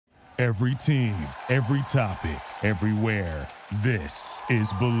Every team, every topic, everywhere. This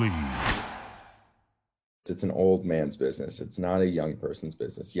is Believe. It's an old man's business. It's not a young person's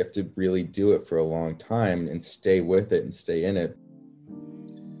business. You have to really do it for a long time and stay with it and stay in it.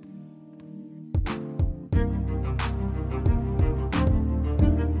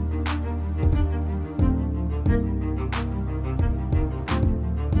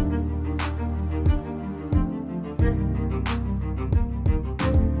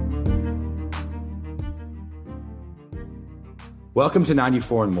 Welcome to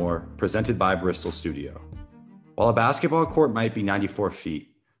 94 and More, presented by Bristol Studio. While a basketball court might be 94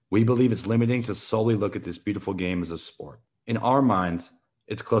 feet, we believe it's limiting to solely look at this beautiful game as a sport. In our minds,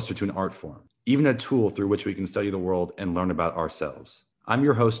 it's closer to an art form, even a tool through which we can study the world and learn about ourselves. I'm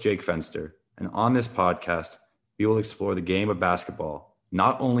your host, Jake Fenster, and on this podcast, we will explore the game of basketball,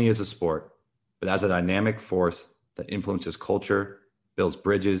 not only as a sport, but as a dynamic force that influences culture, builds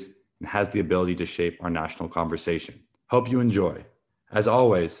bridges, and has the ability to shape our national conversation. Hope you enjoy. As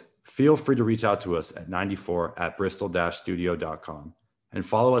always, feel free to reach out to us at 94@bristol-studio.com and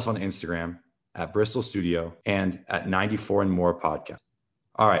follow us on Instagram at Bristol Studio and at 94 and More Podcast.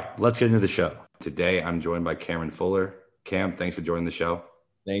 All right, let's get into the show. Today, I'm joined by Cameron Fuller. Cam, thanks for joining the show.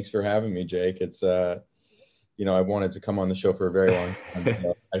 Thanks for having me, Jake. It's, I wanted to come on the show for a very long time.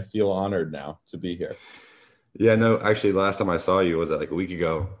 So I feel honored now to be here. Yeah, no, actually, last time I saw you was like a week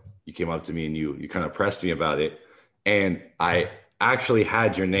ago. You came up to me and you kind of pressed me about it. And I actually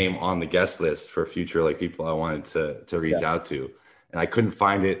had your name on the guest list for future people I wanted to reach out to. And I couldn't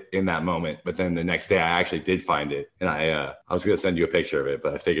find it in that moment. But then the next day I actually did find it. And I was going to send you a picture of it,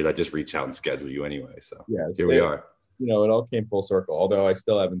 but I figured I'd just reach out and schedule you anyway. So here we are. It all came full circle, although I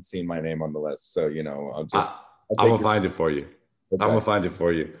still haven't seen my name on the list. So, I'm going to find it for you. Okay. I'm going to find it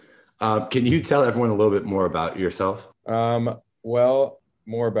for you. Can you tell everyone a little bit more about yourself? Well,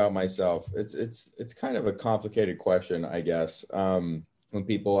 more about myself. It's kind of a complicated question, I guess. When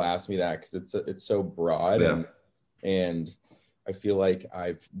people ask me that, because it's so broad, and I feel like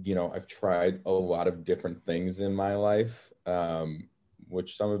I've tried a lot of different things in my life,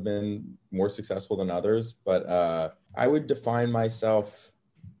 which some have been more successful than others. But I would define myself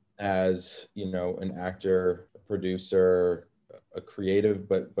as an actor, a producer, a creative,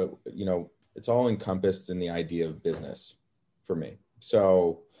 but it's all encompassed in the idea of business for me.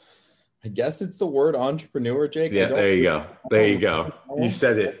 So I guess it's the word entrepreneur, Jake. Yeah, there you go. There you go. You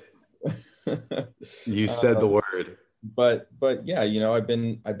said it. You said the word. But yeah, I've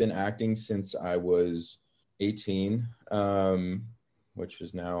been acting since I was 18, which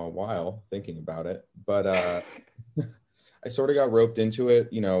is now a while thinking about it. But I sort of got roped into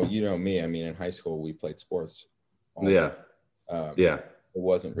it. You know me. I mean, in high school we played sports. It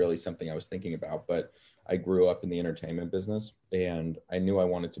wasn't really something I was thinking about, but I grew up in the entertainment business and I knew I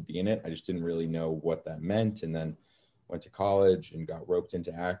wanted to be in it. I just didn't really know what that meant. And then went to college and got roped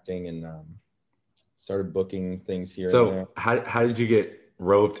into acting and started booking things here. So and there. How did you get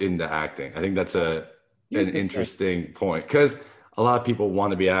roped into acting? I think that's an interesting point, because a lot of people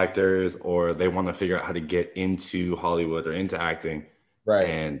want to be actors or they want to figure out how to get into Hollywood or into acting. Right.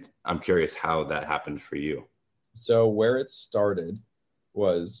 And I'm curious how that happened for you. So where it started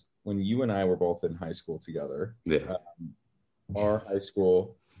was when you and I were both in high school together. Yeah. Our high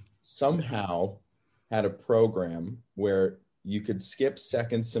school somehow had a program where you could skip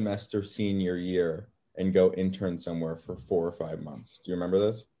second semester senior year and go intern somewhere for 4 or 5 months. Do you remember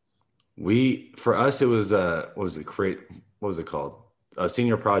this? For us, it was what was it called?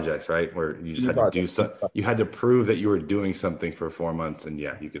 Senior projects, right? Where you just had to do something. You had to prove that you were doing something for 4 months, and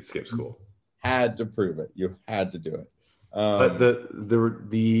you could skip school. Had to prove it. You had to do it. But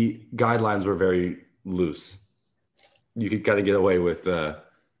the guidelines were very loose. You could kind of get away with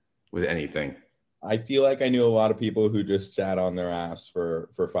anything. I feel like I knew a lot of people who just sat on their ass for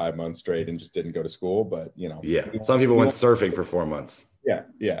 5 months straight and just didn't go to school. But some people went surfing for 4 months. Yeah.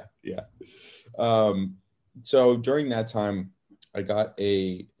 So during that time, I got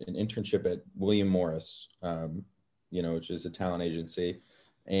an internship at William Morris, which is a talent agency,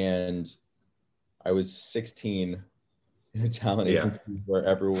 and I was 16 in a talent agency where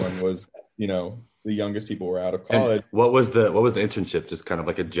everyone was, the youngest people were out of college. And what was the internship? Just kind of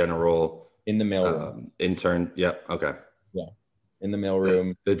like a general in the mailroom intern. Yeah. Okay. Yeah. In the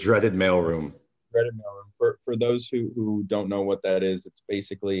mailroom. The dreaded mailroom. For those who don't know what that is, it's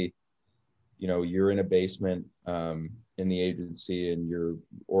basically, you're in a basement in the agency and you're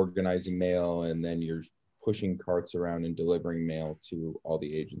organizing mail, and then you're pushing carts around and delivering mail to all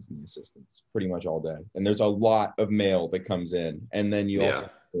the agents and the assistants pretty much all day. And there's a lot of mail that comes in. And then you also,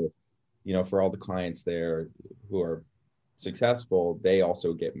 for all the clients there who are successful, they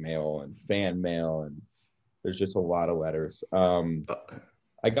also get mail and fan mail, and there's just a lot of letters.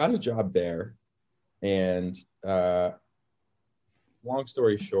 I got a job there, and long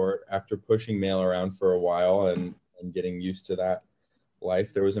story short, after pushing mail around for a while and getting used to that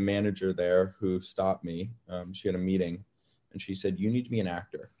life, there was a manager there who stopped me. She had a meeting, and she said, "You need to be an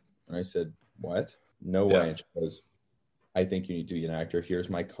actor." And I said, "What? No way." And she goes, "I think you need to be an actor. Here's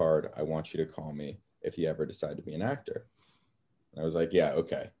my card. I want you to call me if you ever decide to be an actor." And I was like, "Yeah,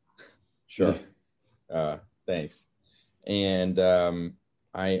 okay, sure. Thanks." And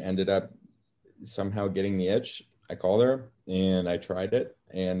I ended up somehow getting the itch. I called her and I tried it,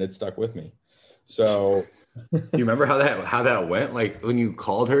 and it stuck with me. So do you remember how that went? Like, when you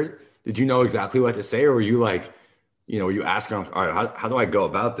called her, did you know exactly what to say, or were you like, were you asking, all right, how do I go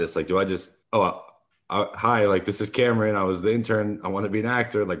about this? Like, do I just, hi, like, this is Cameron, I was the intern, I want to be an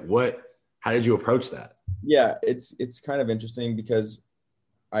actor. Like, how did you approach that? Yeah, it's kind of interesting because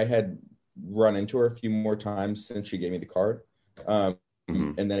I had run into her a few more times since she gave me the card. And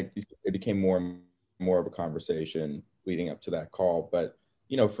then it became more and more of a conversation leading up to that call. But,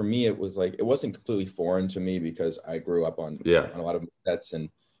 for me, it was like, it wasn't completely foreign to me because I grew up on a lot of sets and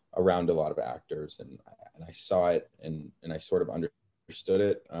around a lot of actors, and I saw it and I sort of understood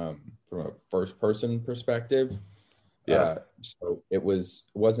it from a first person perspective. So it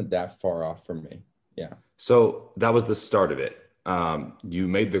wasn't that far off from me. Yeah. So that was the start of it. You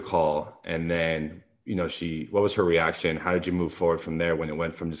made the call, and then, what was her reaction? How did you move forward from there when it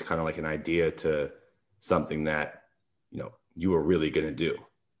went from just kind of like an idea to something that, you were really going to do?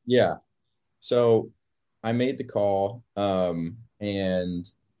 Yeah. So I made the call. And,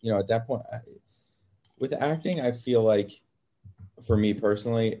 at that point, with acting, I feel like, for me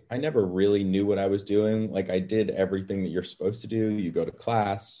personally, I never really knew what I was doing. Like, I did everything that you're supposed to do. You go to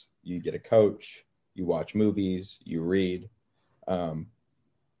class, you get a coach, you watch movies, you read.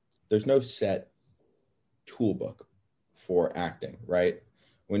 There's no set toolbook for acting, right?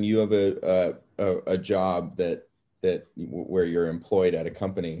 When you have a job that where you're employed at a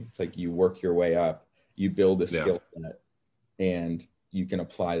company, it's like you work your way up, you build a skill set, and you can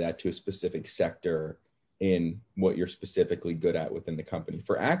apply that to a specific sector in what you're specifically good at within the company.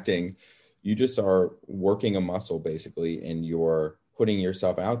 For acting, you just are working a muscle basically, and you're putting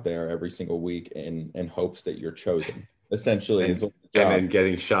yourself out there every single week in hopes that you're chosen. Essentially, and then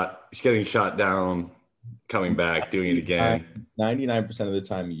getting shot down, coming back, doing it again. 99% of the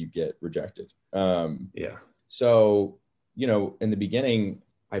time you get rejected. So, in the beginning,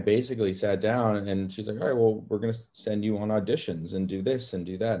 I basically sat down and she's like, "All right, well, we're going to send you on auditions and do this and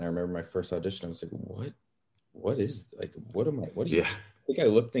do that." And I remember my first audition, I was like, what do you, I think I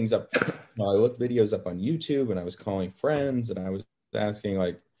looked things up. I looked videos up on YouTube, and I was calling friends, and I was asking,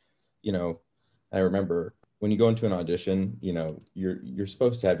 like, I remember when you go into an audition, you're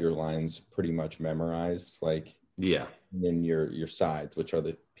supposed to have your lines pretty much memorized, like, in your sides, which are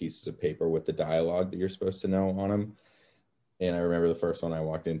the pieces of paper with the dialogue that you're supposed to know on them. And I remember the first one I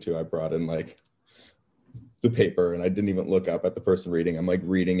walked into, I brought in like the paper, and I didn't even look up at the person reading. I'm like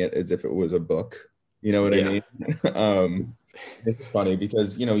reading it as if it was a book. You know what I mean? It's funny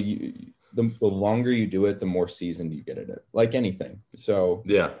because, the longer you do it, the more seasoned you get at it, like anything. So,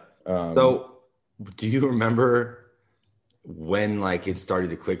 so do you remember when like it started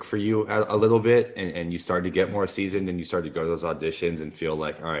to click for you a little bit, and you started to get more seasoned, and you started to go to those auditions and feel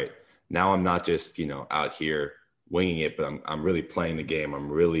like, all right, now I'm not just, out here winging it, but I'm really playing the game.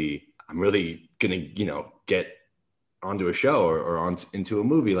 I'm really gonna, get onto a show or into a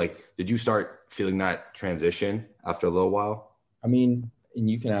movie. Like, did you start feeling that transition after a little while? I mean, and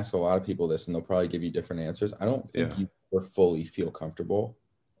you can ask a lot of people this, and they'll probably give you different answers. I don't think you ever fully feel comfortable,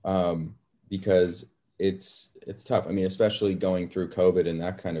 because it's tough. I mean, especially going through COVID and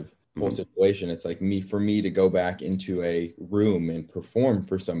that kind of whole situation. It's like for me to go back into a room and perform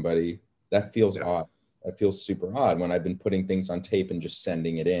for somebody, that feels odd. That feels super odd when I've been putting things on tape and just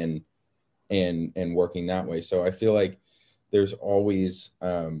sending it in and working that way. So I feel like there's always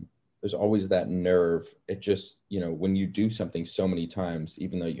that nerve. It just, when you do something so many times,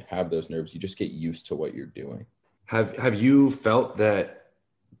 even though you have those nerves, you just get used to what you're doing. Have you felt that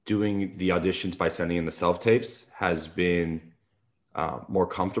doing the auditions by sending in the self-tapes has been more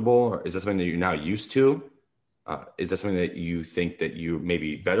comfortable? Or is that something that you're now used to? Is that something that you think that you may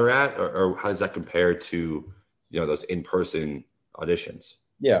be better at? Or how does that compare to, those in-person auditions?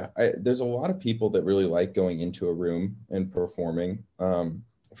 Yeah, there's a lot of people that really like going into a room and performing.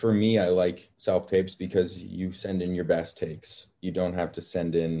 For me, I like self-tapes because you send in your best takes. You don't have to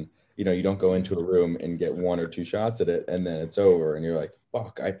send in you don't go into a room and get 1 or 2 shots at it and then it's over and you're like,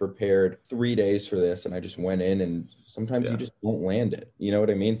 fuck, I prepared 3 days for this and I just went in, and sometimes you just don't land it. You know what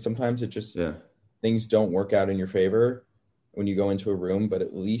I mean? Sometimes it just things don't work out in your favor when you go into a room, but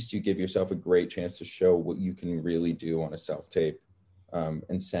at least you give yourself a great chance to show what you can really do on a self-tape,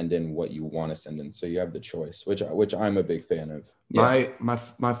 and send in what you want to send in. So you have the choice, which I'm a big fan of.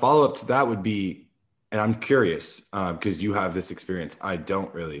 My follow-up to that would be, and I'm curious, because you have this experience, I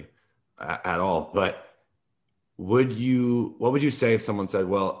don't really at all, but what would you say if someone said,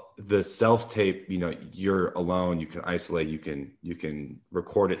 well, the self-tape, you're alone, you can isolate, you can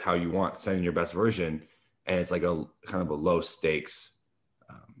record it how you want, send in your best version, and it's like a kind of a low stakes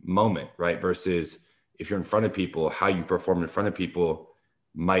moment, right? Versus if you're in front of people, how you perform in front of people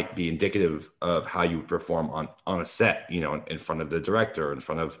might be indicative of how you perform on a set, in front of the director, in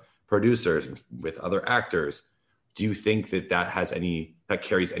front of producers, with other actors. Do you think that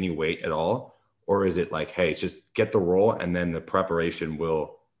carries any weight at all? Or is it like, hey, just get the role and then the preparation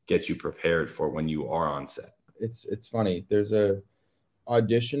will get you prepared for when you are on set? It's funny. There's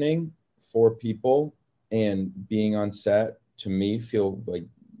auditioning for people and being on set, to me, feel like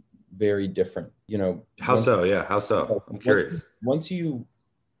very different. How so? Yeah. How so? I'm curious.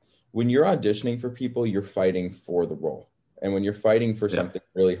 When you're auditioning for people, you're fighting for the role. And when you're fighting for something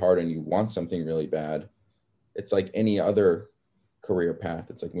really hard and you want something really bad, it's like any other career path.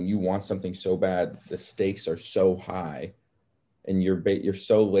 It's like when you want something so bad, the stakes are so high and you're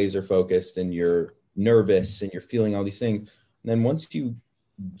so laser focused and you're nervous and you're feeling all these things. And then once you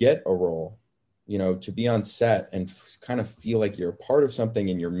get a role, to be on set and kind of feel like you're a part of something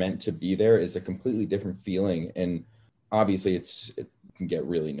and you're meant to be there is a completely different feeling. And obviously it can get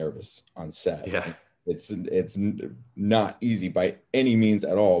really nervous on set. Yeah. It's not easy by any means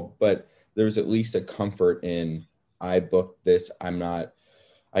at all, but there's at least a comfort in, I booked this. I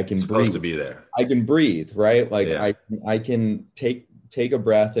can supposed breathe. To be there. I can breathe, right? Like I can take a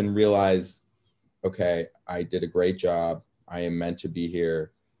breath and realize, okay, I did a great job. I am meant to be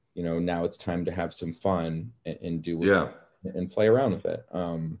here. Now it's time to have some fun and do and play around with it.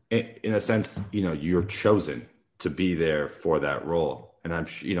 In a sense, you're chosen to be there for that role. And I'm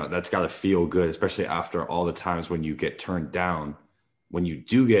sure, that's got to feel good, especially after all the times when you get turned down. When you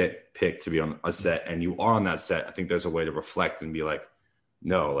do get picked to be on a set and you are on that set, I think there's a way to reflect and be like,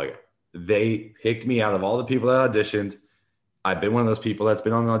 no, like they picked me out of all the people that auditioned. I've been one of those people that's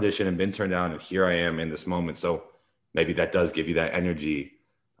been on an audition and been turned down, and here I am in this moment. So maybe that does give you that energy,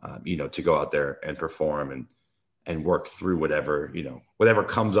 to go out there and perform and work through whatever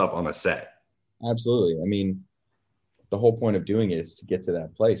comes up on a set. Absolutely. I mean, the whole point of doing it is to get to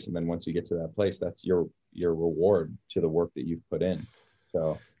that place. And then once you get to that place, that's your reward to the work that you've put in.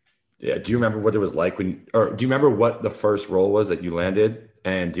 So, yeah. Do you remember what it was like do you remember what the first role was that you landed?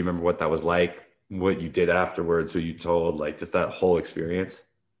 And do you remember what that was like, what you did afterwards, who you told, like just that whole experience?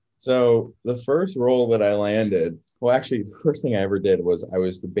 So the first role that I landed, well, actually the first thing I ever did was I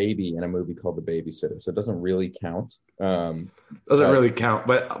was the baby in a movie called The Babysitter. So it doesn't really count. Doesn't really count,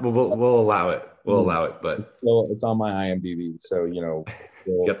 but we'll allow it. We'll allow it, but it's on my IMDb. So, you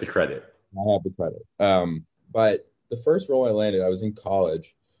get the credit. I have the credit. But the first role I landed, I was in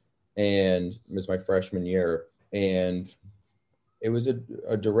college and it was my freshman year. And it was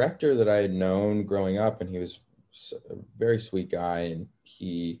a director that I had known growing up, and he was a very sweet guy. And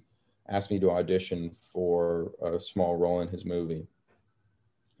he asked me to audition for a small role in his movie.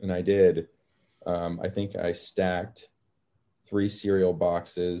 And I did. I think I stacked 3 cereal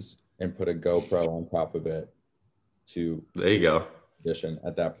boxes and put a GoPro on top of it there you go. Audition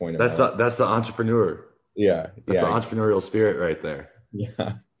at that point. That's the entrepreneur. Yeah. That's the entrepreneurial spirit right there.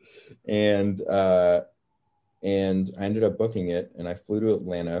 Yeah. And I ended up booking it, and I flew to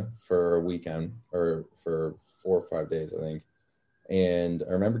Atlanta for a weekend, or for 4 or 5 days, I think. And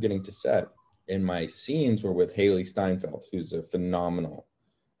I remember getting to set, and my scenes were with Hailee Steinfeld, who's a phenomenal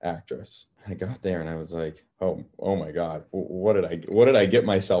actress. I got there and I was like, oh my God, what did I get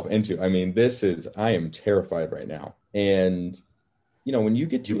myself into? I mean, I am terrified right now. And, when you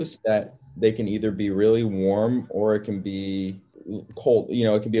get to a set, they can either be really warm or it can be cold,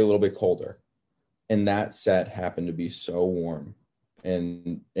 it can be a little bit colder. And that set happened to be so warm,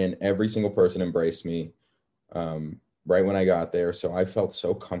 and every single person embraced me right when I got there. So I felt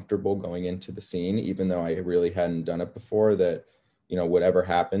so comfortable going into the scene, even though I really hadn't done it before, that whatever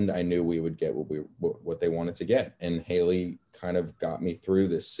happened, I knew we would get what they wanted to get. And Hailee kind of got me through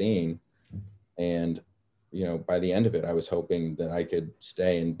this scene. And, by the end of it, I was hoping that I could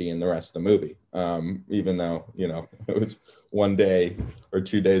stay and be in the rest of the movie, even though, it was 1 day or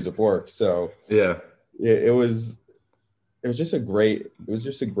 2 days of work. So yeah, it was it was just a great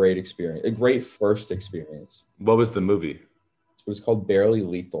experience, a great first experience. What was the movie? It was called Barely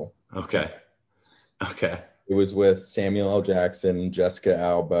Lethal. Okay. It was with Samuel L. Jackson, Jessica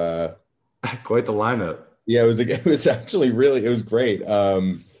Alba. Quite the lineup. Yeah, it was actually it was great.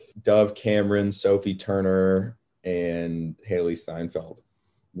 Dove Cameron, Sophie Turner, and Haley Steinfeld.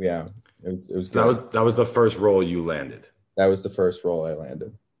 Yeah, it was good. That was the first role you landed. That was the first role I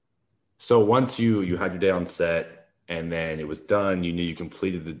landed. So once you had your day on set and then it was done, you knew you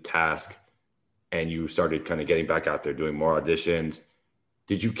completed the task and you started kind of getting back out there doing more auditions.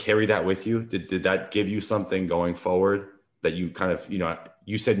 Did you carry that with you? Did that give you something going forward that you kind of,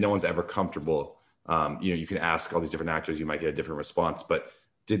 you said no one's ever comfortable. You can ask all these different actors, you might get a different response, but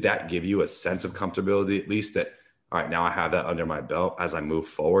did that give you a sense of comfortability, at least that, all right, now I have that under my belt as I move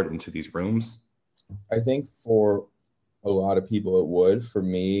forward into these rooms? I think for a lot of people it would. For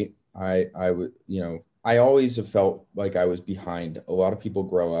me, I would, I always have felt like I was behind. A lot of people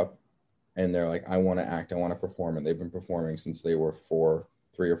grow up and they're like, I want to act, I want to perform. And they've been performing since they were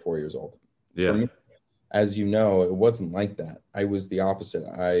 3 or 4 years old. Yeah. For me, as you know, it wasn't like that. I was the opposite.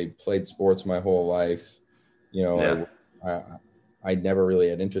 I played sports my whole life. I never really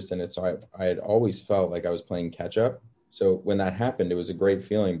had interest in it. So I had always felt like I was playing catch up. So when that happened, it was a great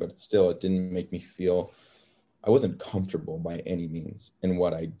feeling, but still it didn't make me feel, I wasn't comfortable by any means in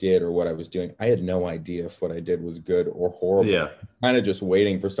what I did or what I was doing. I had no idea if what I did was good or horrible. Yeah. Kind of just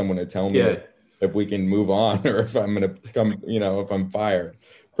waiting for someone to tell me if we can move on or if I'm going to come, if I'm fired,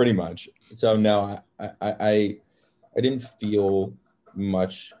 pretty much. So no, I didn't feel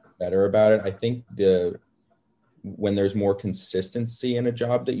much better about it. I think when there's more consistency in a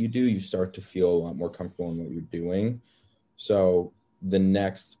job that you do, you start to feel a lot more comfortable in what you're doing. So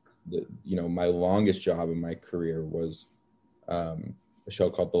my longest job in my career was a show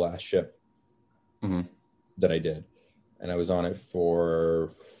called The Last Ship that I did. And I was on it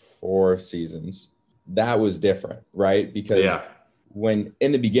for 4 seasons. That was different, right? Because when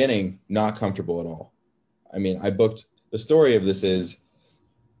in the beginning, not comfortable at all. I mean, the story of this is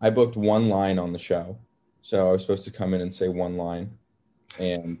I booked one line on the show. So I was supposed to come in and say one line,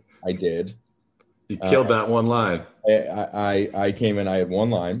 and I did. You killed that one line. I came in, I had one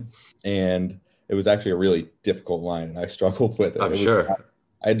line, and it was actually a really difficult line, and I struggled with it. I'm sure.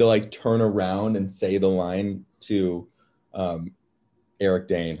 I had to turn around and say the line to Eric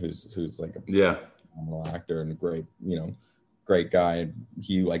Dane, who's like a phenomenal actor and a great guy.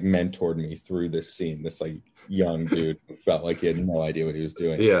 He mentored me through this scene, this young dude who felt like he had no idea what he was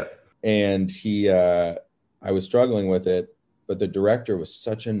doing. Yeah. And I was struggling with it, but the director was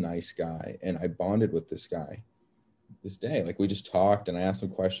such a nice guy, and I bonded with this guy this day. We just talked, and I asked him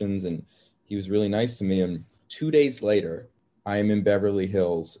questions, and he was really nice to me. And 2 days later, I am in Beverly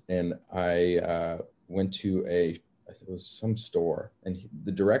Hills, and I went to it was some store, and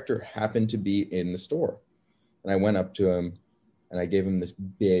the director happened to be in the store. And I went up to him, and I gave him this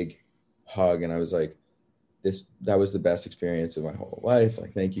big hug, and I was like, that was the best experience of my whole life.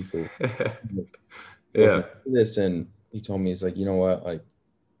 Thank you for this. And he told me, he's like, you know what,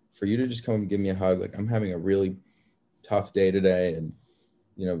 for you to just come and give me a hug, I'm having a really tough day today. And,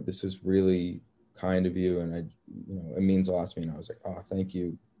 this is really kind of you. And it means a lot to me. And I was like, oh, thank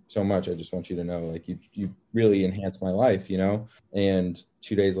you so much. I just want you to know, you really enhanced my life, And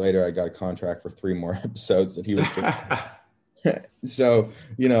 2 days later, I got a contract for 3 more episodes that he was so,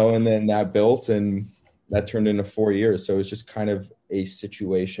 and then that built, and that turned into 4 years. So it was just kind of a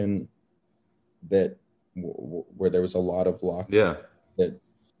situation that where there was a lot of luck. Yeah.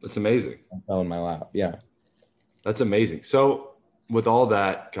 That's amazing. Fell in my lap. Yeah. That's amazing. So with all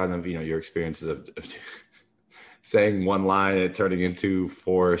that kind of, your experiences of saying one line and turning into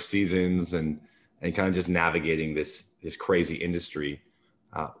 4 seasons and kind of just navigating this crazy industry,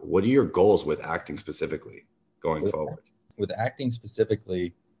 what are your goals with acting specifically going forward? With acting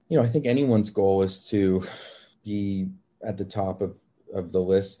specifically, I think anyone's goal is to be at the top of the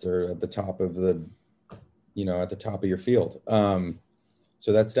list, or at the top of at the top of your field.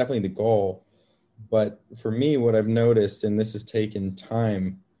 So that's definitely the goal. But for me, what I've noticed, and this has taken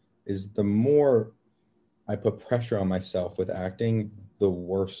time, is the more I put pressure on myself with acting, the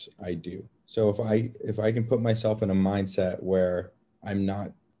worse I do. So if I can put myself in a mindset where I'm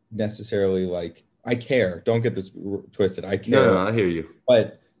not necessarily I care, don't get this twisted. I care. No, I hear you.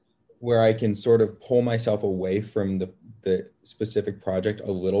 But where I can sort of pull myself away from the specific project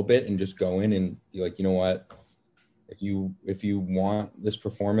a little bit and just go in and be like, you know what, if you want this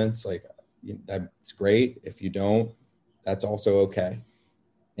performance, that's great. If you don't, that's also okay.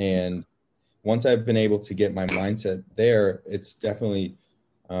 And once I've been able to get my mindset there, it's definitely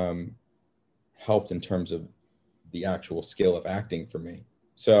helped in terms of the actual skill of acting for me.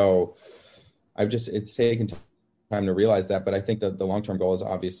 So it's taken time to realize that, but I think that the long-term goal is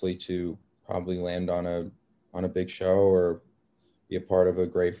obviously to probably land on a big show or be a part of a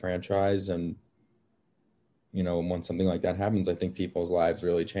great franchise. And, you know, when something like that happens, I think people's lives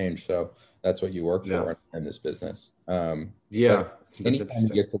really change. So that's what you work for in this business. Anytime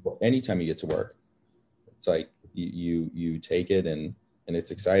you get to work, it's like you take it and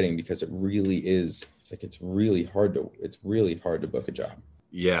it's exciting because it really is. It's really hard to book a job.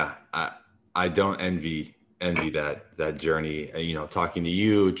 Yeah. I don't envy that journey, you know, talking to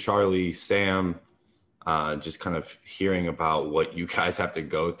you, Charlie, Sam, just kind of hearing about what you guys have to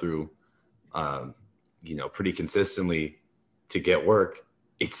go through, you know, pretty consistently to get work.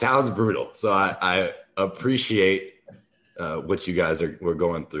 It sounds brutal. So I appreciate what you guys were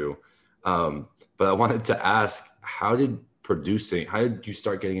going through. But I wanted to ask, how did you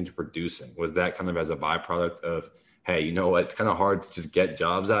start getting into producing? Was that kind of as a byproduct of, hey, you know what, it's kind of hard to just get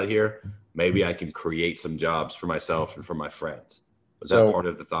jobs out here. Maybe I can create some jobs for myself and for my friends. Was that part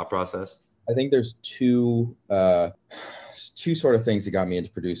of the thought process? I think there's two sort of things that got me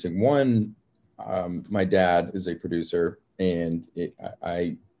into producing. One, my dad is a producer, and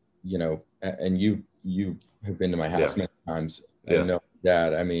you know, and you have been to my house many times. I know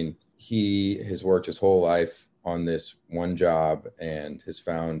Dad. I mean, he has worked his whole life on this one job and has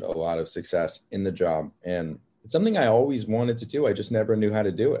found a lot of success in the job. And it's something I always wanted to do. I just never knew how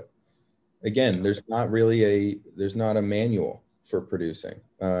to do it. Again, there's not a manual for producing.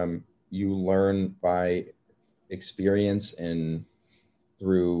 You learn by experience and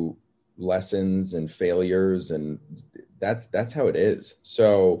through lessons and failures, and that's how it is.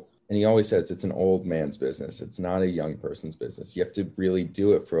 So, and he always says it's an old man's business. It's not a young person's business. You have to really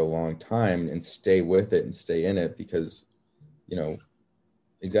do it for a long time and stay with it and stay in it because, you know,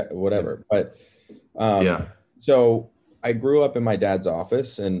 whatever. But so I grew up in my dad's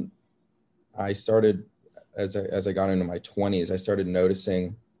office, and I started as I got into my 20s, I started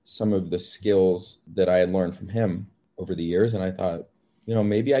noticing some of the skills that I had learned from him over the years. And I thought, you know,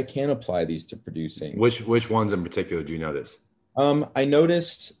 maybe I can apply these to producing. Which ones in particular do you notice? I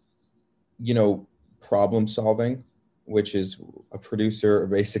noticed, you know, problem solving, which is a producer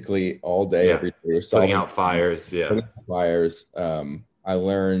basically all day, every day. Putting out fires. I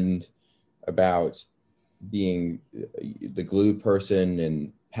learned about being the glue person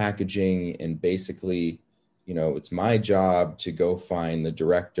and packaging, and basically, you know, it's my job to go find the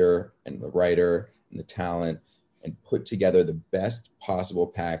director and the writer and the talent and put together the best possible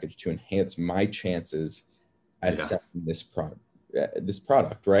package to enhance my chances at selling this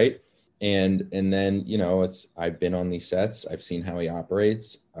product, right? And then, you know, I've been on these sets. I've seen how he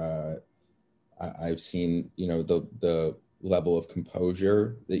operates. I've seen, you know, the level of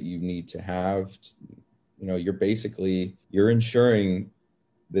composure that you need to have. You know, you're ensuring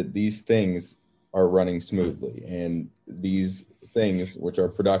that these things are running smoothly, and these things, which are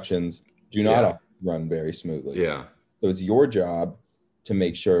productions, do not run very smoothly. Yeah. So it's your job to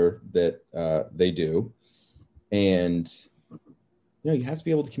make sure that they do. And, you know, you have to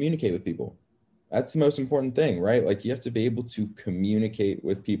be able to communicate with people. That's the most important thing, right? Like, you have to be able to communicate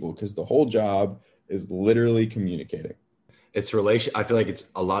with people, because the whole job is literally communicating. I feel like it's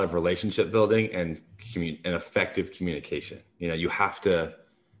a lot of relationship building and effective communication. You know, you have to,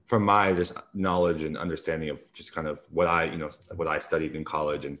 from my just knowledge and understanding of just kind of what I studied in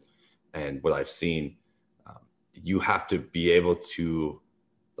college and what I've seen, you have to be able to,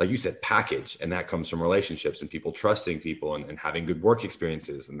 like you said, package, and that comes from relationships and people trusting people and having good work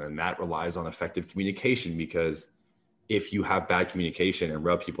experiences. And then that relies on effective communication, because if you have bad communication and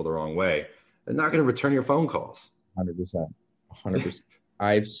rub people the wrong way, they're not going to return your phone calls. 100%.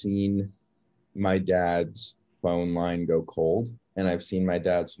 I've seen my dad's phone line go cold, and I've seen my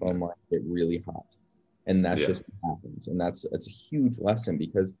dad's phone line get really hot. And that's just what happens. And that's a huge lesson,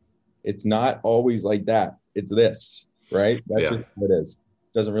 because it's not always like that. It's this, right? That's just what it is.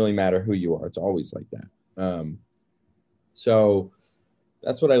 It doesn't really matter who you are. It's always like that. So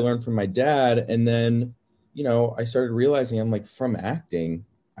that's what I learned from my dad. And then, you know, I started realizing, I'm like, from acting,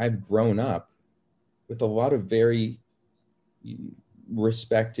 I've grown up with a lot of very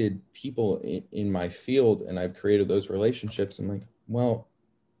respected people in my field, and I've created those relationships. I'm like, well,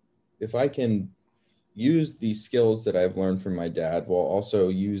 if I can use these skills that I've learned from my dad while also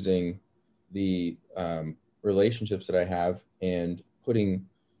using the relationships that I have and putting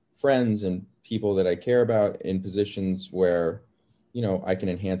friends and people that I care about in positions where, you know, I can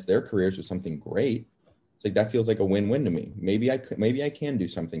enhance their careers with something great, it's like, that feels like a win-win to me. Maybe I can do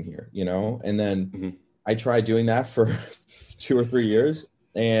something here, you know? And then I tried doing that for 2 or 3 years.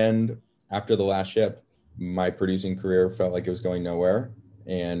 And after the last ship, my producing career felt like it was going nowhere,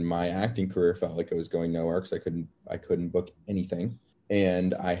 and my acting career felt like it was going nowhere because I couldn't book anything.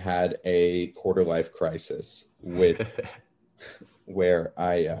 And I had a quarter life crisis where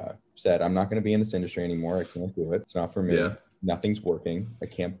I said, I'm not going to be in this industry anymore. I can't do it. It's not for me. Yeah. Nothing's working.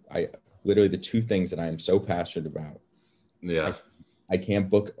 I literally the two things that I am so passionate about. Yeah. I can't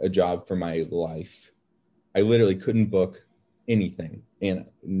book a job for my life. I literally couldn't book anything, and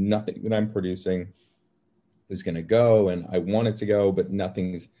nothing that I'm producing is going to go. And I want it to go, but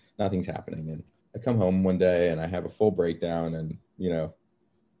nothing's happening. And I come home one day and I have a full breakdown, and, you know,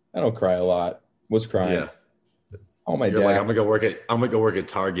 I don't cry a lot. Was crying. Yeah. Oh my You're dad. like, I'm gonna go work at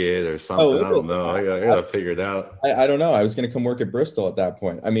Target or something. I don't know. I gotta figure it out. I don't know. I was gonna come work at Bristol at that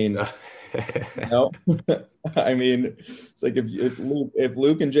point. I mean, no. I mean, it's like if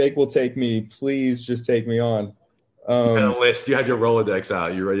Luke and Jake will take me, please just take me on. You had a list. You had your Rolodex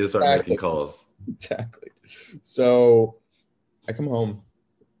out. You're ready to start making calls. Exactly. So I come home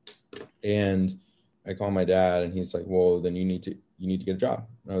and I call my dad, and he's like, well, then you need to get a job.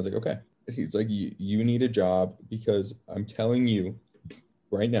 And I was like, okay. He's like, you need a job because I'm telling you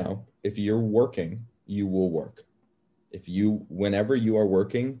right now, if you're working, you will work. Whenever you are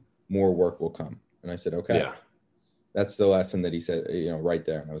working, more work will come. And I said, okay. Yeah. That's the lesson that he said, you know, right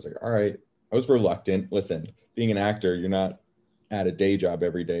there. And I was like, all right. I was reluctant. Listen, being an actor, you're not at a day job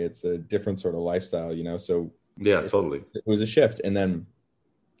every day. It's a different sort of lifestyle, you know? So yeah, totally. It was a shift. And then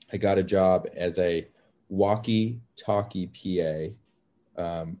I got a job as a walkie-talkie PA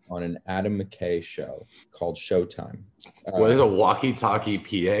on an Adam McKay show called Showtime. What is a walkie-talkie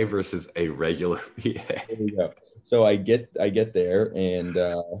PA versus a regular PA? There we go. So I get there, and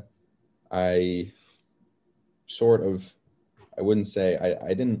I sort of, I wouldn't say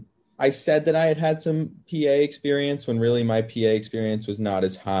I said that I had some PA experience when really my PA experience was not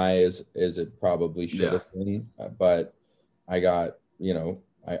as high as it probably should have been. But I got, you know,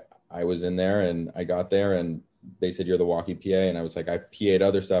 I was in there, and I got there, and they said, you're the walkie PA. And I was like, I PA'd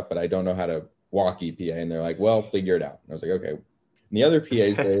other stuff, but I don't know how to walkie PA. And they're like, well, figure it out. And I was like, okay. And the other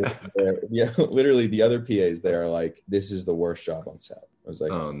PAs, literally the other PAs, they're like, this is the worst job on set. I was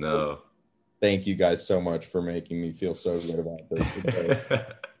like, oh no. Thank you guys so much for making me feel so good about this.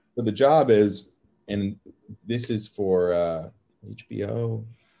 So the job is, and this is for HBO.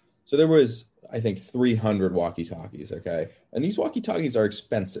 So there was, I think, 300 walkie-talkies, okay? And these walkie-talkies are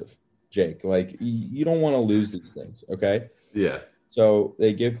expensive, Jake. Like, you don't want to lose these things, okay? Yeah. So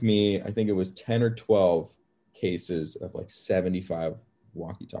they give me, I think it was 10 or 12 cases of like 75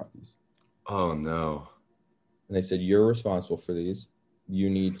 walkie-talkies. Oh, no. And they said, you're responsible for these. You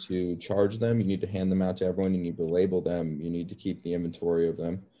need to charge them. You need to hand them out to everyone. You need to label them. You need to keep the inventory of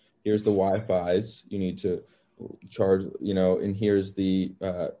them. Here's the Wi-Fi's. You need to charge, you know, and here's the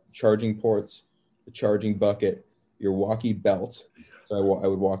charging ports, the charging bucket, your walkie belt. So I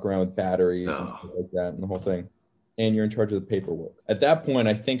would walk around with batteries and stuff like that and the whole thing. And you're in charge of the paperwork. At that point,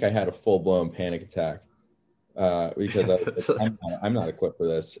 I think I had a full-blown panic attack because I'm not equipped for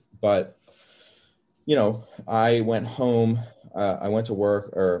this. But, you know, I went home. I went to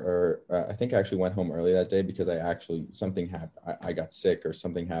work, or I think I actually went home early that day because something happened. I got sick or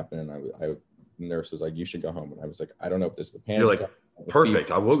something happened, and the nurse was like, "You should go home." And I was like, "I don't know if this is the panic." You're like,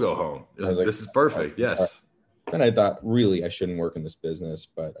 "Perfect, I will go home." I was like, "This is perfect." Yes. Then I thought, really, I shouldn't work in this business,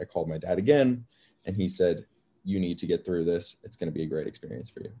 but I called my dad again, and he said, "You need to get through this. It's going to be a great experience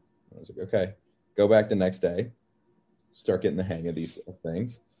for you." And I was like, "Okay." Go back the next day, start getting the hang of these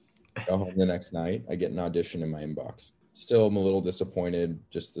things. Go home the next night. I get an audition in my inbox. Still, I'm a little disappointed,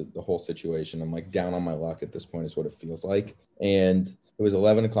 just the whole situation. I'm like down on my luck at this point is what it feels like. And it was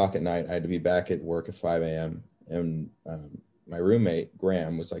 11 o'clock at night. I had to be back at work at 5 a.m. And my roommate,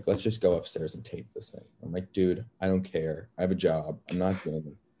 Graham, was like, let's just go upstairs and tape this thing. I'm like, dude, I don't care. I have a job. I'm not doing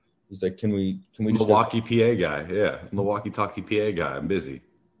it. He's like, can we just Milwaukee PA guy. Yeah. Milwaukee-talkie PA guy. I'm busy.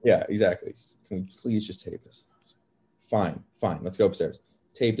 Yeah, exactly. Can we please just tape this? Fine. Let's go upstairs.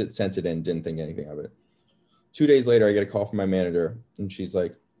 Taped it, sent it in, didn't think anything of it. 2 days later, I get a call from my manager, and she's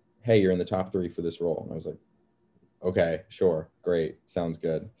like, hey, you're in the top 3 for this role. And I was like, okay, sure, great, sounds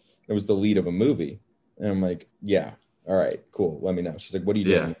good. It was the lead of a movie. And I'm like, yeah, all right, cool, let me know. She's like, what are you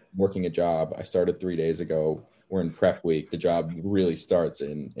doing? I'm working a job. I started 3 days ago. We're in prep week. The job really starts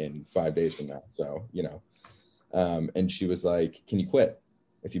in 5 days from now. So, you know. And she was like, can you quit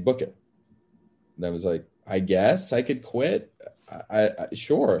if you book it? And I was like, I guess I could quit. I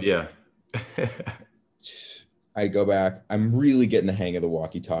sure. Yeah. I go back. I'm really getting the hang of the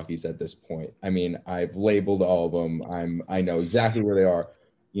walkie-talkies at this point. I mean, I've labeled all of them. I know exactly where they are,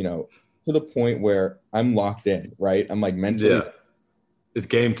 you know, to the point where I'm locked in, right? I'm like mentally. Yeah. It's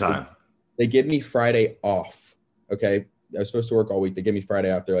game time. They give me Friday off. Okay. I was supposed to work all week. They give me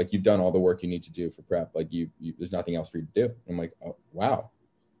Friday off. They're like, you've done all the work you need to do for prep. Like you there's nothing else for you to do. I'm like, oh, wow.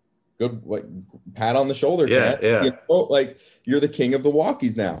 Good. What, pat on the shoulder. Yeah. Kat. Yeah. You know, like you're the king of the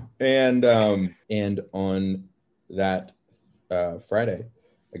walkies now. And on that Friday,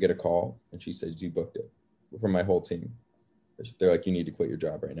 I get a call and she says, you booked it from my whole team. They're like, you need to quit your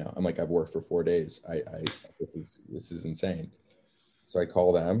job right now. I'm like, I've worked for 4 days. This is insane. So I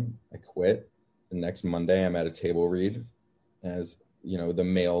call them, I quit. The next Monday I'm at a table read as, you know, the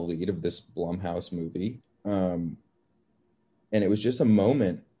male lead of this Blumhouse movie. And it was just a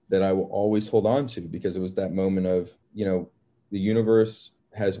moment that I will always hold on to, because it was that moment of, you know, the universe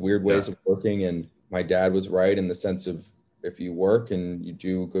has weird ways of working. And my dad was right in the sense of, if you work and you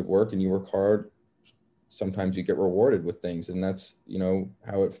do good work and you work hard, sometimes you get rewarded with things. And that's, you know,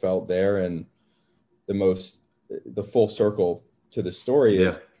 how it felt there. And the full circle to the story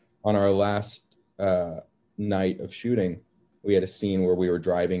is on our last night of shooting, we had a scene where we were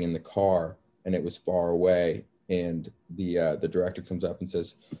driving in the car and it was far away. And the director comes up and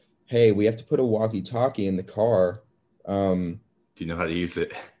says, hey, we have to put a walkie-talkie in the car. Do you know how to use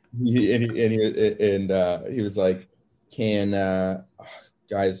it? He was like,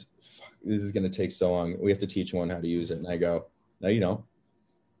 guys, this is going to take so long. We have to teach one how to use it. And I go, no, you don't.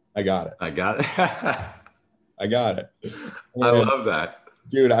 I got it. I got it. I got it. And, I love that.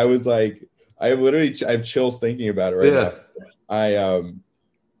 Dude, I was like, I have chills thinking about it right now.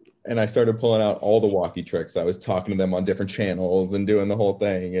 And I started pulling out all the walkie tricks. I was talking to them on different channels and doing the whole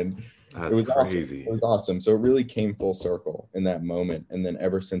thing. And that's it was crazy. Awesome. It was awesome. So it really came full circle in that moment. And then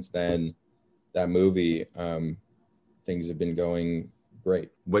ever since then, that movie, things have been going great.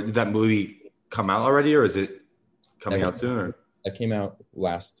 What, did that movie come out already, or is it coming out soon? Or? That came out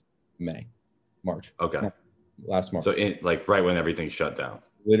last March. Okay. Last March. So like right when everything shut down.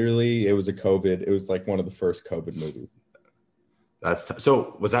 Literally, it was it was like one of the first COVID movies. That's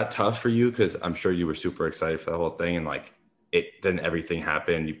so was that tough for you? Because I'm sure you were super excited for the whole thing, and like then everything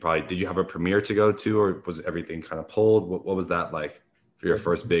happened. Did you have a premiere to go to, or was everything kind of pulled? What was that like for your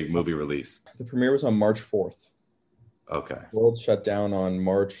first big movie release? The premiere was on March 4th. Okay. The world shut down on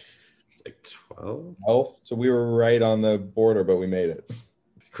March like 12th. So we were right on the border, but we made it.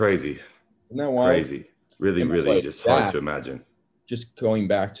 Crazy. Isn't that wild? Crazy. Really, really like just hard to imagine. Just going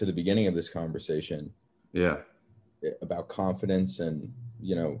back to the beginning of this conversation. Yeah. About confidence and,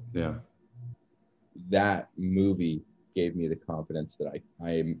 you know, that movie gave me the confidence that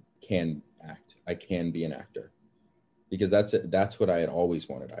I can act. I can be an actor, because that's what I had always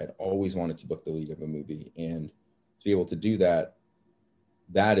wanted. I had always wanted to book the lead of a movie, and to be able to do that,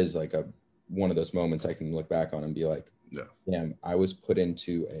 that is like one of those moments I can look back on and be like, damn, I was put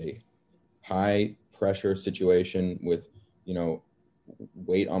into a high pressure situation with, you know,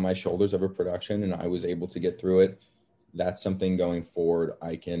 weight on my shoulders of a production, and I was able to get through it. That's something going forward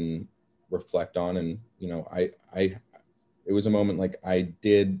I can reflect on. And, you know, it was a moment like I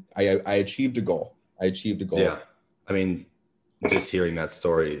achieved a goal. Yeah. I mean, just hearing that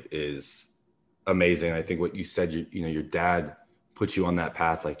story is amazing. I think what you said, you know, your dad put you on that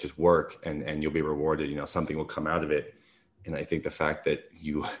path, like just work and you'll be rewarded, you know, something will come out of it. And I think the fact that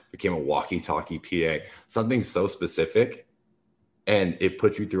you became a walkie-talkie PA, something so specific, and it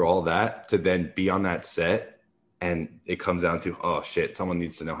put you through all that to then be on that set, and it comes down to, oh shit, someone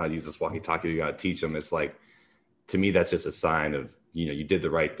needs to know how to use this walkie-talkie. You got to teach them. It's like, to me, that's just a sign of, you know, you did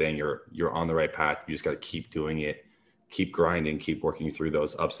the right thing. You're on the right path. You just got to keep doing it, keep grinding, keep working through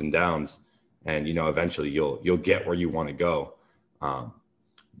those ups and downs. And, you know, eventually you'll get where you want to go.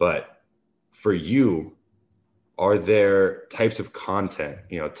 But for you, are there types of content,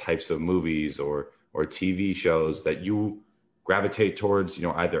 you know, types of movies or TV shows that you gravitate towards, you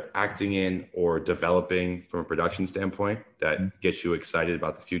know, either acting in or developing from a production standpoint that gets you excited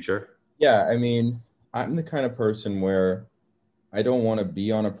about the future? Yeah. I mean, I'm the kind of person where I don't want to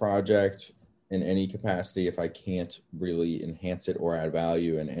be on a project in any capacity if I can't really enhance it or add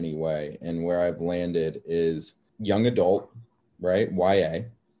value in any way. And where I've landed is young adult, right? YA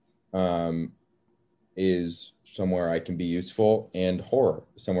is somewhere I can be useful, and horror,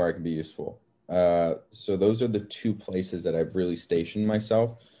 somewhere I can be useful. So those are the two places that I've really stationed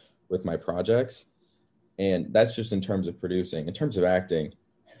myself with my projects. And that's just in terms of producing. In terms of acting,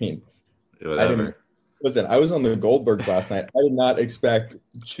 I mean, I was on the Goldbergs last night. I did not expect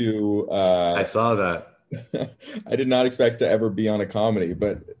to. I saw that. I did not expect to ever be on a comedy,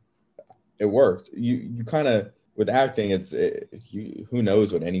 but it worked. You kind of, with acting, who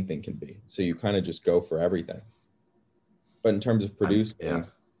knows what anything can be. So you kind of just go for everything. But in terms of producing,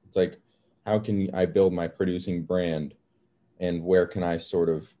 it's like, how can I build my producing brand, and where can I sort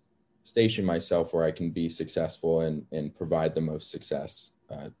of station myself where I can be successful and provide the most success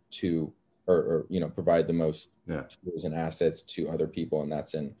or provide the most tools and assets to other people. And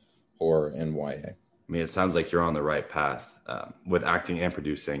that's in horror and YA. I mean, it sounds like you're on the right path with acting and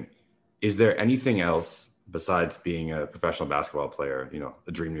producing. Is there anything else besides being a professional basketball player,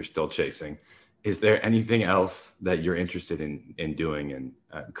 a dream you're still chasing? Is there anything else that you're interested in doing and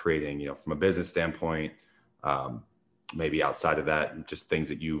creating, from a business standpoint, maybe outside of that, just things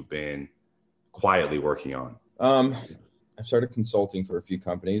that you've been quietly working on? I've started consulting for a few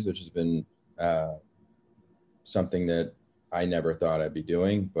companies, which has been something that I never thought I'd be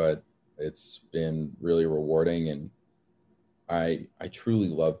doing, but it's been really rewarding. And I truly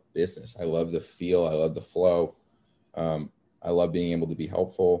love business. I love the feel. I love the flow. I love being able to be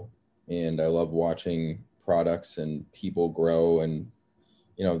helpful, and I love watching products and people grow. And,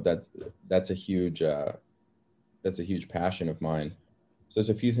 that's a huge passion of mine. So there's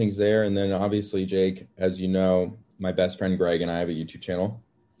a few things there. And then obviously, Jake, as you know, my best friend Greg and I have a YouTube channel.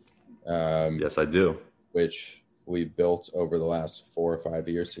 Yes, I do. Which we've built over the last 4 or 5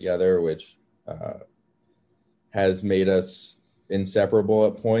 years together, which has made us inseparable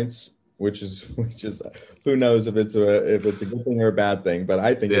at points, which is who knows if it's a good thing or a bad thing, but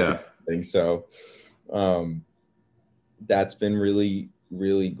I think it's a good thing. So that's been really,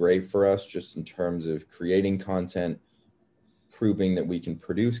 really great for us, just in terms of creating content, proving that we can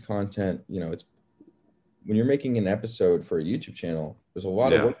produce content. It's when you're making an episode for a YouTube channel, there's a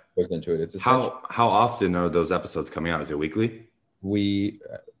lot of work that goes into it. It's how often are those episodes coming out? Is it weekly? We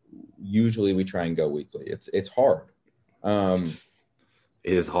usually try and go weekly. It's hard.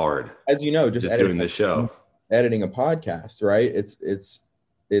 It is hard, as you know, just doing this show, editing a podcast, right? It's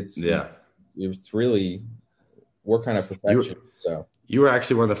really, we're kind of perfection. So you were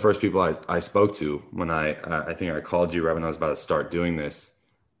actually one of the first people I spoke to when I think I called you right when I was about to start doing this,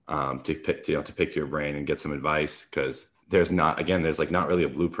 to pick your brain and get some advice, because there's not really a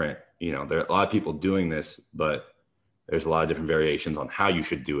blueprint. There are a lot of people doing this, but there's a lot of different variations on how you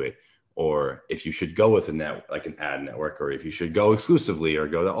should do it, or if you should go with an ad network, or if you should go exclusively or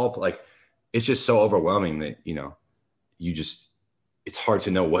go to all, it's just so overwhelming that, it's hard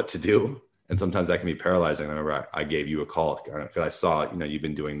to know what to do. And sometimes that can be paralyzing. I remember I gave you a call because I saw, you've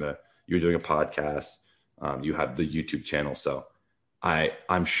been doing you're doing a podcast, you have the YouTube channel. So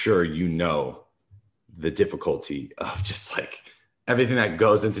I'm sure the difficulty of just everything that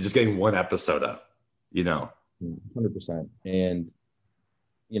goes into just getting one episode up, 100%. And,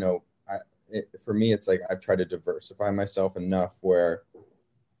 for me, it's I've tried to diversify myself enough where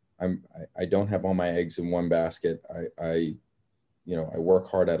I don't have all my eggs in one basket. I work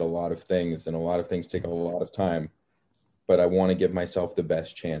hard at a lot of things, and a lot of things take a lot of time, but I want to give myself the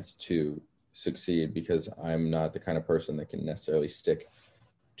best chance to succeed, because I'm not the kind of person that can necessarily stick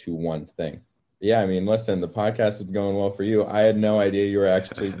to one thing. Yeah, I mean, listen, the podcast is going well for you. I had no idea you were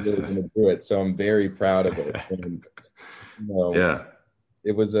actually really going to do it, so I'm very proud of it. And,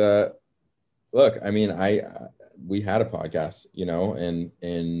 it was look, I mean, we had a podcast,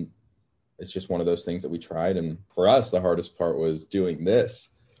 and it's just one of those things that we tried. And for us, the hardest part was doing this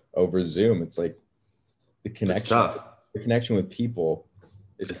over Zoom. It's the connection with people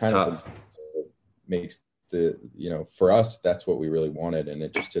is kind of makes for us, that's what we really wanted. And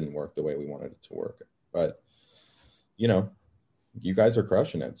it just didn't work the way we wanted it to work. But, you guys are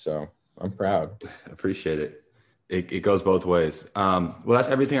crushing it. So I'm proud. I appreciate it. It goes both ways. Well, that's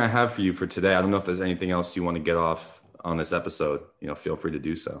everything I have for you for today. I don't know if there's anything else you want to get off on this episode. Feel free to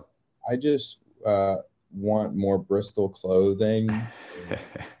do so. I just want more Bristol clothing.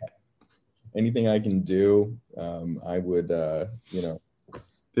 Anything I can do, I would, we'll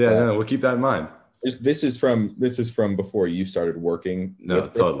keep that in mind. This is from before you started working. No,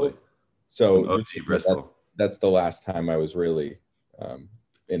 totally. So OG Bristol. That's the last time I was really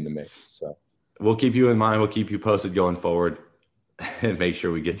in the mix. So we'll keep you in mind. We'll keep you posted going forward, and make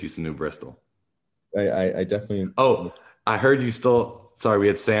sure we get you some new Bristol. I definitely. Oh, I heard you stole. Sorry, we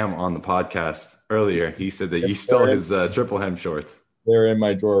had Sam on the podcast earlier. He said that you stole his triple hem shorts. They're in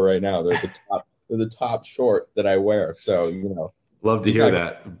my drawer right now. They're the top short that I wear. So love to hear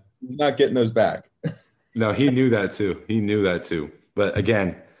that. He's not getting those back. No, he knew that too. But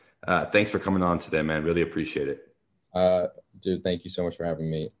again, thanks for coming on today, man. Really appreciate it. Dude, thank you so much for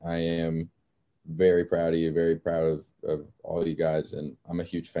having me. I am very proud of you. Very proud of all you guys, and I'm a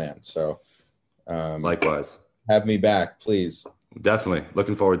huge fan. So, likewise. Have me back, please. Definitely.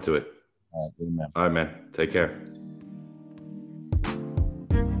 Looking forward to it. All right, man. Take care.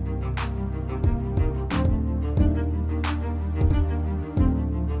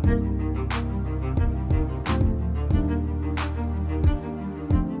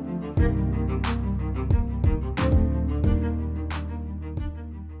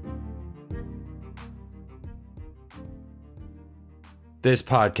 This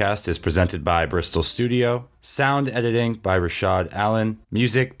podcast is presented by Bristol Studio. Sound editing by Rashad Allen.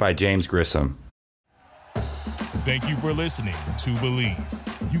 Music by James Grissom. Thank you for listening to Believe.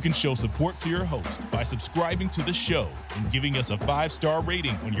 You can show support to your host by subscribing to the show and giving us a 5-star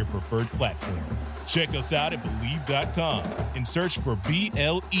rating on your preferred platform. Check us out at Believe.com and search for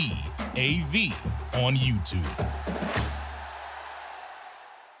BLEAV on YouTube.